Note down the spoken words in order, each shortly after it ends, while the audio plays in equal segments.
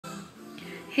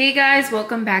Hey guys,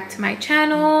 welcome back to my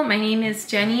channel. My name is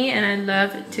Jenny and I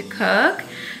love to cook.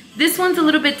 This one's a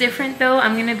little bit different though.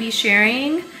 I'm gonna be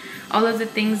sharing all of the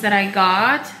things that I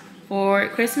got for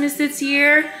Christmas this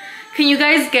year. Can you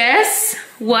guys guess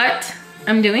what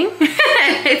I'm doing?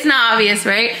 It's not obvious,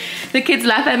 right? The kids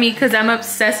laugh at me because I'm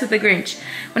obsessed with the Grinch.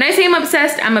 When I say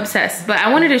I'm obsessed, but I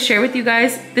wanted to share with you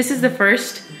guys, this is the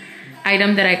first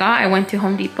item that I got. I went to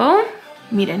Home Depot.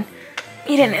 Miren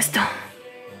esto.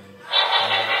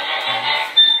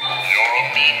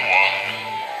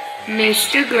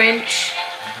 Mr. Grinch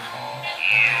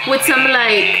with some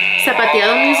like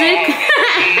zapateado music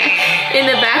in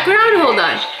the background. Hold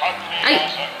on.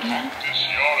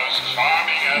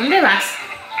 ¿Dónde vas?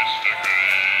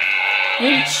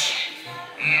 Grinch.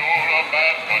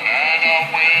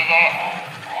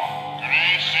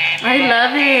 I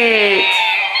love it.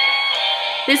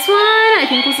 This one I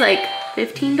think was like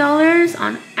 $15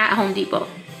 at Home Depot.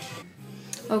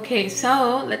 Okay,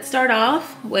 so let's start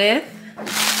off with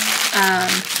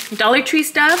Dollar Tree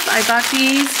stuff. I got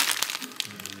these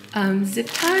zip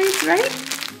ties, right?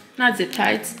 Not zip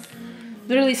ties.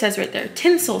 Literally says right there,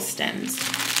 tinsel stems.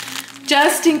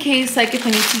 Just in case, like if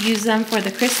I need to use them for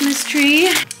the Christmas tree.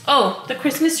 Oh, the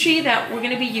Christmas tree that we're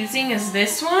gonna be using is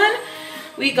this one.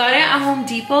 We got it at Home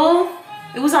Depot.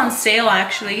 It was on sale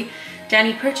actually.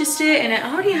 Danny purchased it and it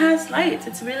already has lights.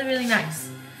 It's really, really nice.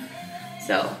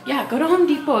 So yeah, go to Home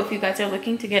Depot if you guys are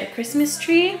looking to get a Christmas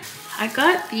tree. I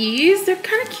got these. They're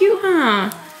kind of cute,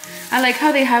 huh? I like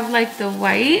how they have like the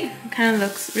white. It kind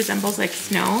of resembles like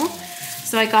snow.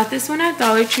 So I got this one at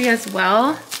Dollar Tree as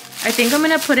well. I think I'm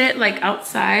gonna put it like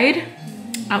outside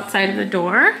of the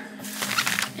door.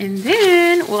 And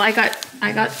then, well, I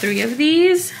got 3 of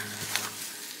these.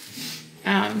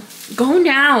 Go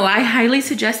now. I highly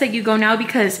suggest that you go now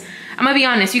because I'm gonna be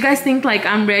honest, you guys think like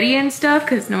I'm ready and stuff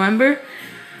because November,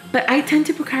 but I tend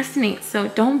to procrastinate. So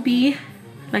don't be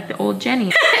like the old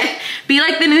Jenny. Be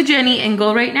like the new Jenny and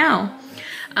go right now.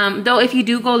 Though if you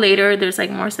do go later, there's like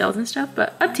more sales and stuff,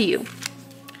 but up to you.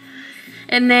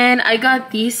 And then I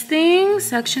got these things,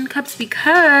 suction cups,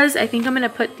 because I think I'm gonna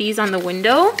put these on the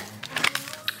window.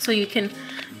 So you can,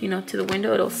 you know, to the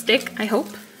window, it'll stick, I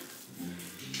hope.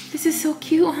 This is so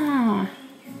cute, huh?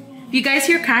 If you guys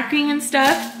hear cracking and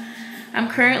stuff, I'm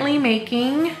currently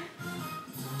making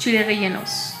chile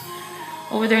rellenos.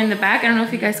 Over there in the back, I don't know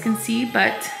if you guys can see,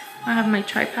 but I have my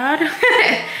tripod,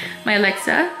 my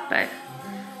Alexa, but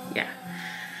yeah.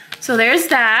 So there's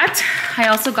that. I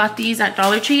also got these at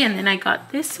Dollar Tree, and then I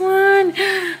got this one.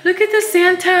 Look at the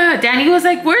Santa. Danny was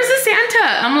like, where's the Santa?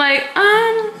 I'm like,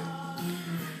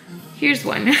 here's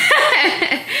one.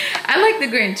 I like the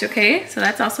Grinch, okay? So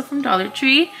that's also from Dollar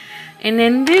Tree. And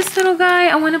then this little guy,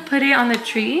 I want to put it on the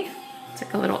tree. It's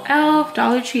like a little elf,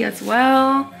 Dollar Tree as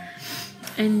well.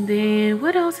 And then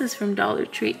what else is from Dollar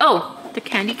Tree? Oh, the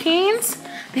candy canes.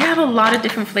 They have a lot of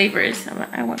different flavors.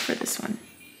 I went for this one.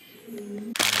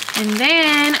 And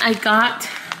then I got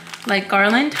like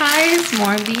garland ties,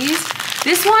 more of these.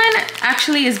 This one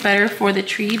actually is better for the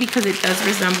tree because it does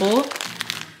resemble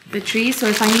the tree. So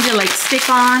if I need to like stick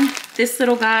on this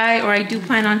little guy, or I do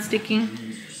plan on sticking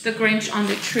the Grinch on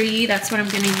the tree, that's what I'm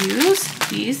gonna use.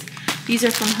 These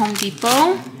are from Home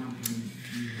Depot.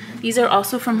 These are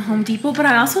also from Home Depot, but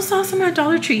I also saw some at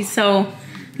Dollar Tree. So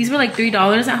these were like $3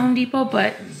 at Home Depot,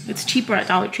 but it's cheaper at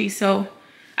Dollar Tree. So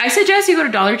I suggest you go to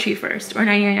Dollar Tree first, or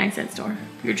 99-cent store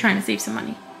if you're trying to save some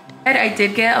money. I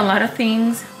did get a lot of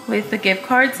things with the gift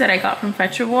cards that I got from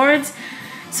Fetch Rewards.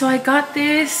 So I got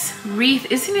this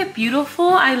wreath. Isn't it beautiful?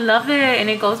 I love it. And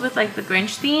it goes with like the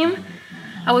Grinch theme.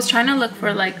 I was trying to look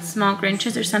for like small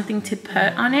Grinches or something to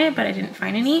put on it, but I didn't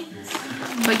find any.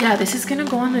 But yeah, this is gonna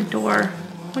go on the door.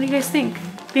 What do you guys think?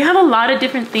 They have a lot of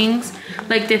different things,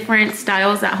 like different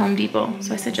styles at Home Depot.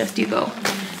 So I suggest you go.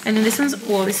 And then this one's,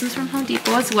 well, this one's from Home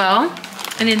Depot as well.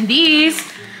 And then these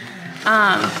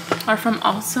are from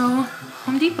also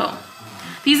Home Depot.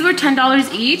 These were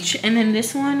 $10 each, and then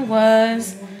this one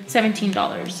was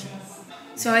 $17.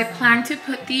 So I plan to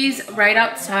put these right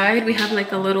outside. We have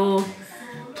like a little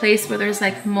place where there's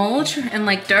like mulch and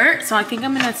like dirt. So I think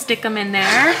I'm gonna stick them in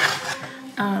there.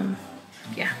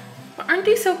 Yeah, but aren't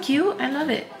they so cute? I love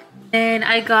it. And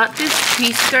I got this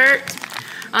tree skirt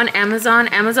on Amazon.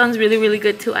 Amazon's really, really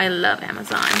good too. I love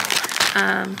Amazon.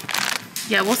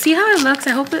 Yeah, we'll see how it looks.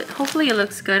 Hopefully it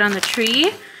looks good on the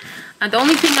tree. The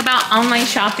only thing about online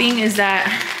shopping is that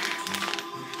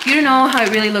you don't know how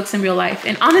it really looks in real life.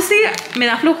 And honestly, me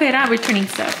da flojera returning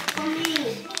stuff.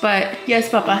 But yes,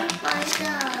 Papa.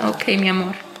 Okay, mi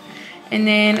amor. And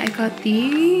then I got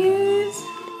these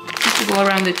to go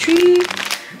around the tree.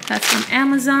 That's from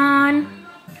Amazon.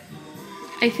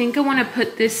 I think I want to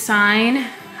put this sign,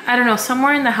 I don't know,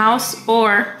 somewhere in the house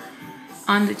or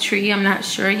on the tree. I'm not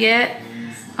sure yet.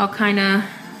 I'll kind of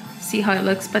see how it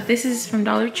looks, but this is from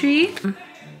Dollar Tree.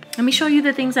 Let me show you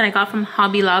the things that I got from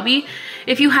Hobby Lobby.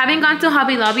 If you haven't gone to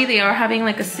Hobby Lobby, they are having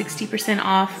like a 60%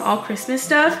 off all Christmas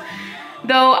stuff.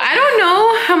 Though I don't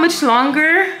know how much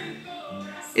longer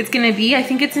it's gonna be. I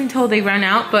think it's until they run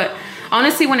out, but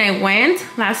honestly, when I went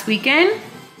last weekend,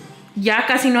 ya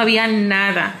casi no había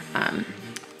nada.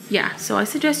 Yeah, so I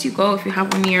suggest you go if you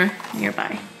have one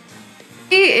nearby.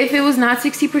 If it was not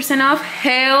 60% off,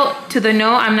 hell to the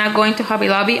no, I'm not going to Hobby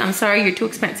Lobby. I'm sorry, you're too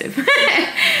expensive.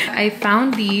 I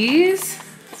found these.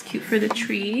 It's cute for the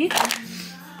tree.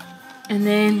 And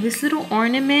then this little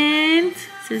ornament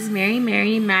says Mary,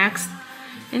 Mary, Max,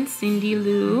 and Cindy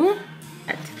Lou.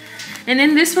 And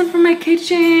then this one for my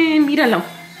kitchen. Míralo.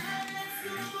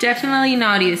 Definitely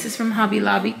naughty. This is from Hobby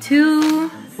Lobby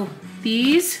too.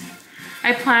 These,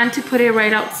 I plan to put it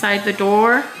right outside the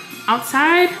door.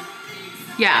 Outside?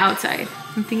 Yeah, outside.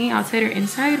 I'm thinking outside or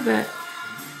inside, but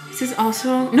this is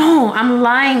also... No, I'm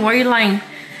lying. Why are you lying?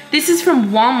 This is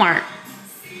from Walmart.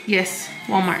 Yes,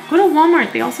 Walmart. Go to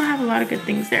Walmart. They also have a lot of good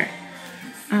things there.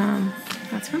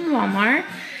 That's from Walmart.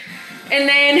 And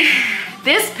then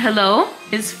this pillow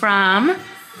is from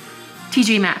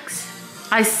TJ Maxx.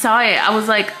 I saw it. I was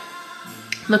like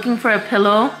looking for a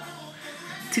pillow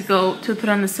to put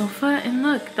on the sofa, and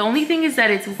look, the only thing is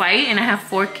that it's white and I have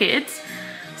 4 kids.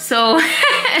 So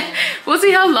we'll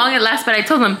see how long it lasts, but I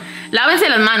told them, lávense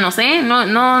las manos,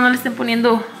 no le estén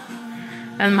poniendo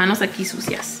las manos aquí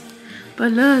sucias.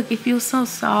 But look, it feels so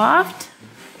soft.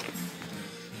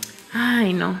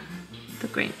 I know, the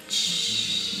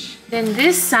Grinch. Then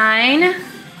this sign,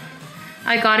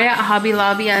 I got it at Hobby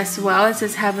Lobby as well. It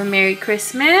says have a Merry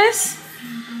Christmas.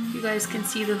 You guys can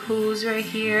see the Who's right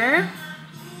here.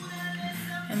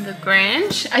 And the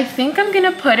Grinch. I think I'm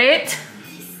gonna put it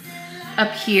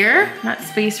up here, that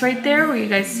space right there where you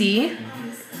guys see.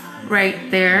 Right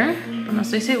there. Pero no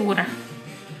estoy segura.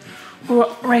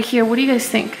 Or right here, what do you guys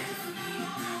think?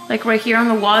 Like right here on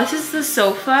the wall, this is the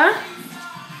sofa.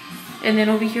 And then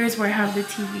over here is where I have the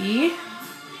TV.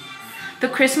 The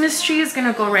Christmas tree is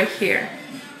gonna go right here.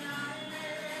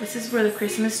 This is where the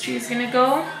Christmas tree is gonna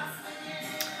go.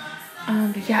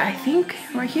 But yeah, I think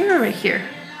right here or right here.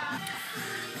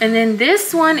 And then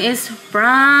this one is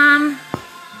from,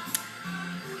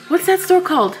 what's that store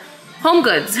called? Home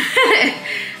Goods.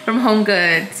 From Home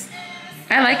Goods.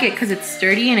 I like it because it's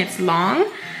sturdy and it's long.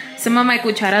 Some of my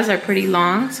cucharas are pretty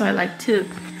long, so I like to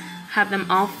have them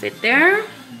all fit there.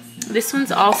 This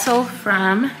one's also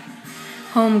from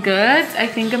Home Goods. I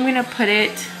think I'm gonna put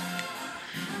it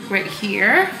right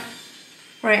here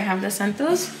where I have the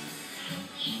Santos.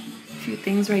 A few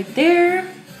things right there.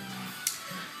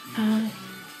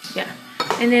 Yeah.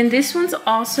 And then this one's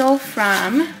also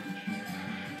from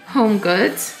Home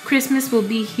Goods. Christmas will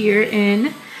be here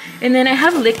in. And then I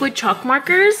have liquid chalk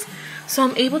markers, so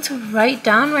I'm able to write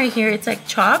down right here. It's like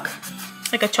chalk,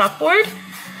 like a chalkboard.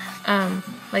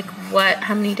 Like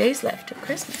how many days left of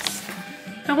Christmas.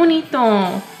 Está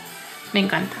bonito. Me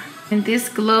encanta. And this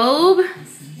globe,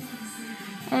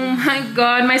 oh my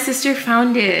God, my sister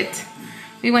found it.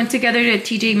 We went together to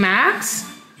TJ Maxx.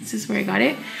 This is where I got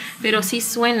it. Pero sí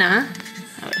suena.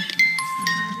 A ver.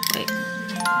 Wait.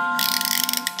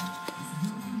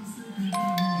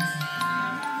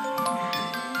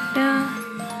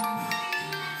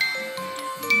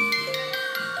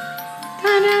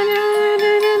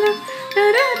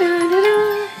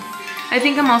 I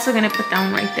think I'm also gonna put that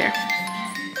one right there.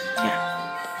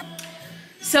 Yeah.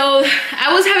 So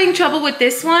I was having trouble with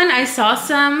this one. I saw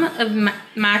some of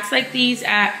mats like these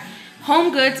at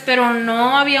Home Goods, pero no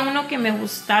había uno que me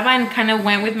gustaba and kind of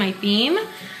went with my theme.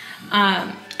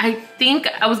 I think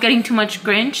I was getting too much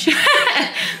Grinch.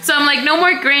 So I'm like, no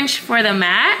more Grinch for the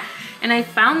mat. And I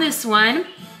found this one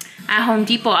at Home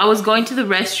Depot. I was going to the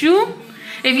restroom.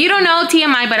 If you don't know,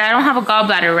 TMI, but I don't have a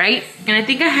gallbladder, right? And I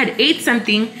think I had ate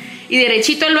something y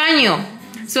derechito al baño.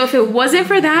 So if it wasn't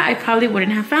for that, I probably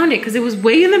wouldn't have found it because it was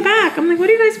way in the back. I'm like, what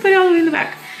do you guys put all the way in the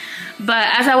back? But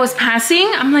as I was passing,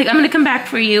 I'm like, I'm gonna come back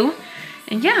for you.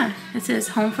 And yeah, it says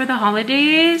home for the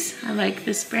holidays. I like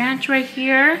this branch right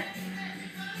here.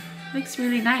 Looks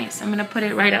really nice. I'm gonna put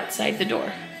it right outside the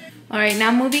door. All right,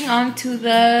 now moving on to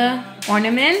the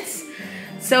ornaments.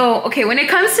 So, okay, when it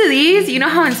comes to these, you know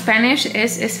how in Spanish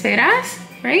es esferas,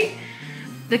 right?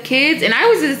 The kids, and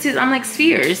I'm like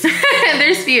spheres.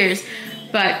 They're spheres.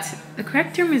 But the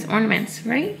correct term is ornaments,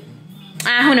 right?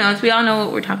 Who knows? We all know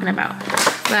what we're talking about.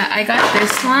 But I got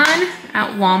this one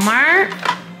at Walmart.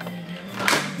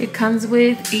 It comes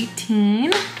with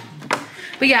 18.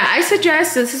 But yeah, I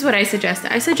suggest, this is what I suggest.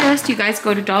 I suggest you guys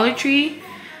go to Dollar Tree,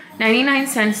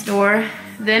 99-cent store,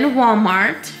 then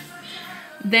Walmart,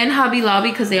 then Hobby Lobby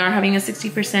because they are having a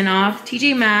 60% off,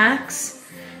 TJ Maxx,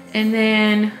 and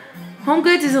then Home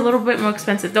Goods is a little bit more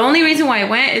expensive. The only reason why I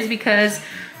went is because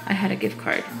I had a gift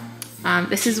card.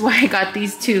 This is why I got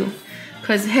these two.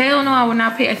 Because hell no, I would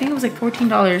not pay. I think it was like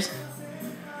 $14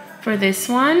 for this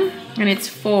one. And it's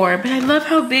 4. But I love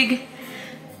how big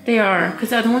they are. Because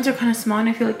the other ones are kind of small and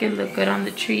I feel like they look good on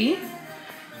the tree.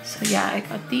 So yeah, I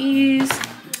got these.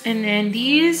 And then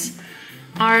these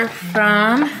are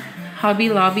from Hobby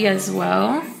Lobby as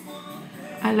well.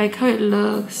 I like how it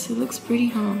looks. It looks pretty,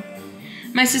 huh?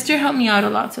 My sister helped me out a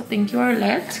lot, so thank you,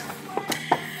 Arlette.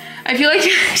 I feel like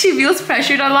she feels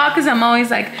pressured a lot because I'm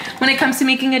always like, when it comes to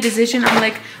making a decision, I'm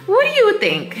like, what do you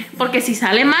think? Porque si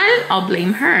sale mal, I'll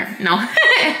blame her. No,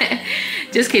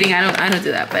 just kidding. I don't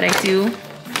do that, but I do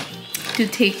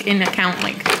take in account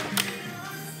like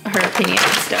her opinion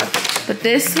and stuff. But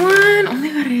this one, oh my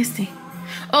god, este.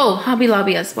 Oh, Hobby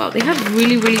Lobby as well. They have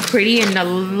really, really pretty and a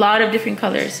lot of different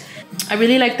colors. I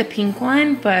really like the pink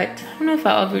one, but I don't know if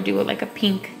I'll ever do like a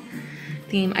pink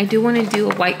theme. I do want to do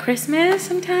a white Christmas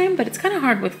sometime, but it's kind of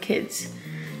hard with kids.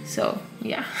 So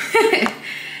yeah.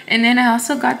 And then I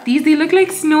also got these. They look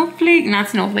like not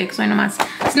snowflakes, so nomás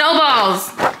snowballs.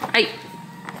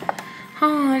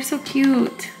 Oh, they're so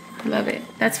cute. I love it.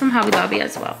 That's from Hobby Lobby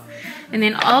as well. And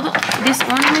then all these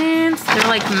ornaments, they're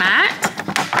like matte.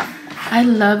 I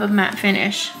love a matte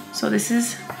finish. So this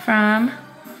is from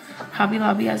Hobby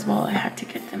Lobby as well. I had to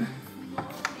get them.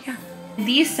 Yeah.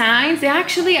 These signs, they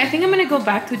actually, I think I'm gonna go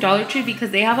back to Dollar Tree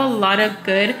because they have a lot of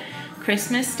good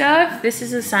Christmas stuff. This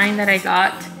is a sign that I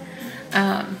got.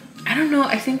 I don't know,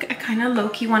 I think I kind of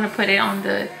low-key want to put it on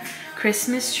the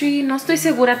Christmas tree. No estoy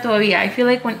segura todavía. I feel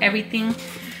like when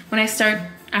I start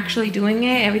actually doing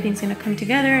it, everything's gonna come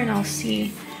together and I'll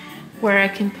see where I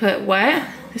can put what.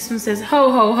 This one says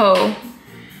ho ho ho.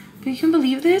 But you can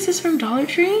believe this is from Dollar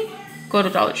Tree? Go to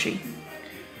Dollar Tree.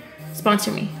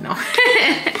 Sponsor me. No.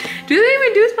 Do they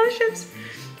even do sponsorships?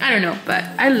 I don't know, but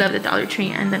I love the Dollar Tree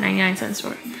and the 99-cent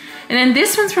store. And then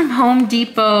this one's from Home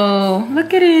Depot.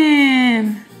 Look at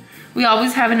him. We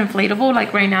always have an inflatable.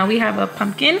 Like right now we have a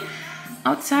pumpkin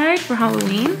outside for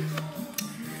Halloween.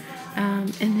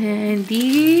 And then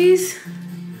these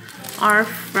are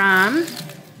from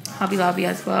Hobby Lobby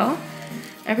as well.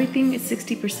 Everything is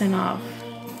 60% off.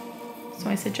 So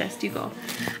I suggest you go.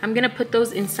 I'm gonna put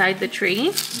those inside the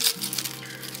tree.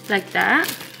 Like that.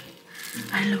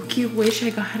 I low-key wish I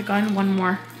had gotten one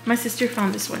more. My sister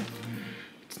found this one.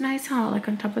 It's nice, huh? Like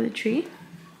on top of the tree.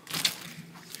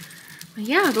 But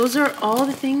yeah, those are all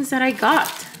the things that I got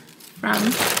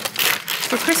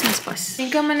for Christmas Plus. I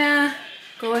think I'm gonna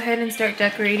go ahead and start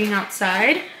decorating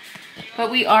outside.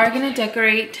 But we are gonna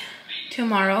decorate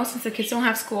tomorrow since the kids don't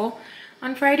have school.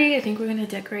 On Friday, I think we're gonna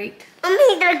decorate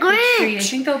the Grinch. I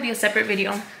think there'll be a separate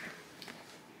video.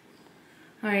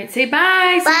 All right, say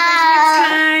bye. See you guys next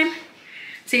time.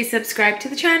 Say subscribe to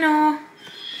the channel.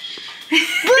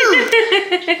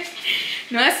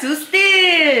 No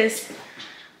asustes.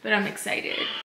 But I'm excited.